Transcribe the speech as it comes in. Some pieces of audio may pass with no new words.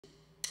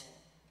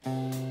Beauty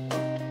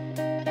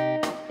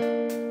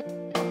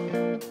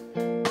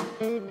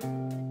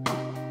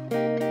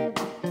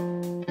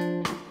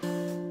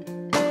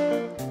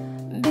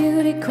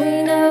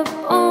queen of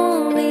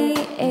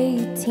only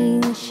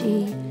 18,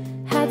 she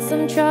had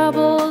some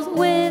troubles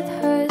with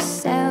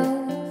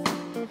herself.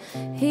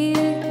 He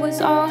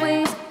was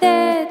always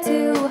there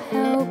to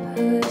help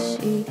her.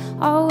 She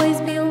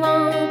always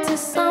belonged to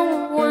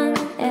someone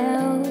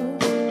else.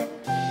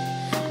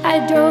 I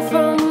drove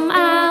from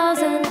miles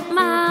and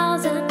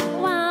miles and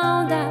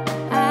wound up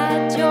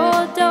at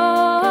your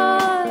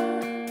door.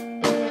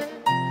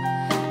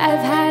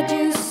 I've had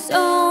you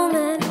so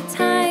many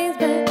times,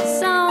 but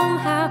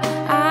somehow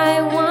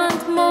I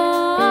want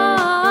more.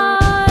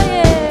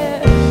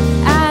 Yeah,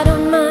 I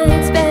don't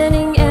mind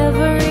spending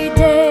every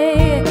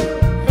day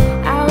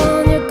out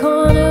on your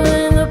corner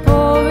in the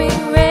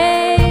pouring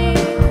rain.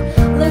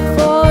 Look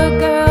for a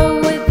girl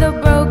with a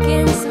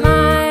broken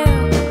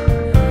smile.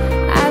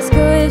 Ask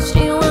her if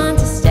she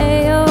wants to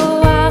stay a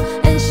while,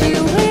 and she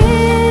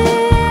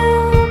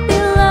will be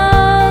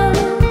loved,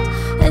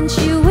 and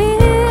she will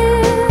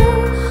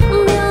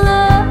be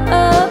loved.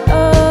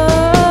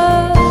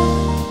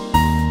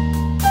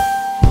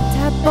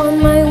 Tap on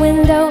my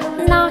window,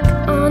 knock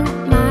on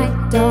my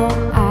door.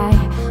 I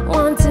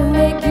want to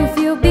make you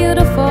feel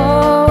beautiful.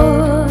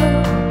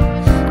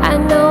 I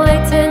know I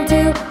tend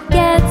to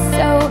get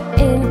so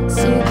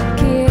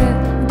insecure.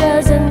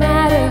 Doesn't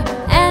matter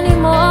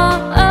anymore.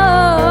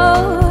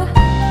 Oh,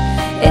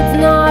 it's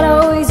not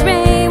always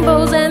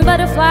rainbows and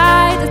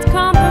butterflies. It's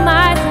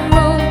compromise and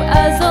move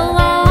us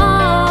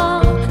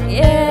along.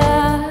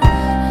 Yeah,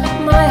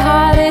 my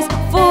heart is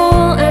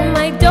full and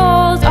my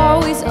door's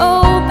always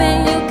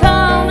open. You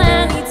come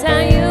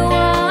anytime you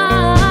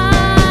want.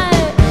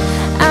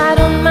 I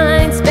don't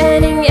mind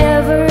spending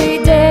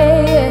every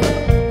day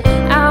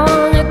out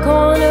on the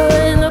corner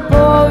in the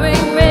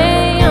pouring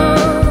rain.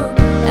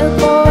 And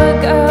for a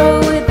girl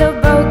with a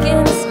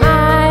broken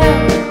smile,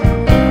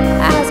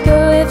 ask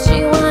her if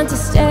she wants to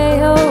stay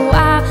a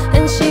while,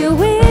 and she will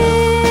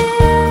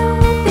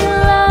be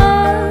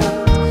loved,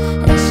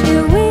 and she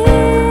will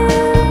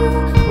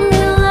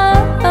be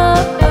loved,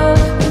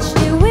 and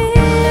she will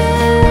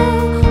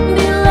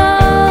be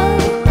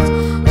loved,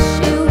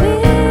 she will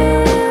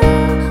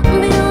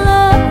be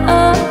loved.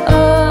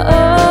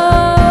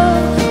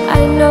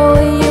 I know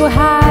you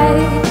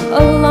hide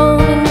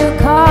alone in your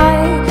car,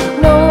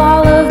 know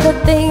all of the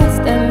things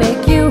that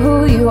make you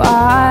who you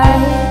are.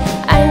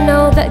 I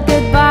know that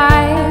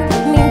goodbye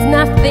means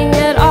nothing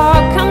at all.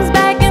 Comes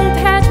back and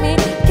catch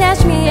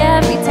me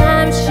every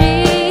time she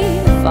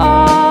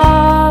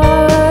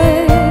falls.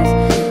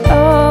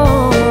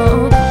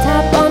 Oh,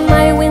 tap on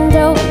my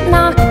window,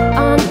 knock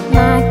on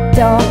my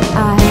door.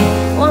 I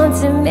want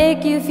to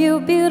make you feel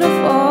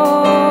beautiful.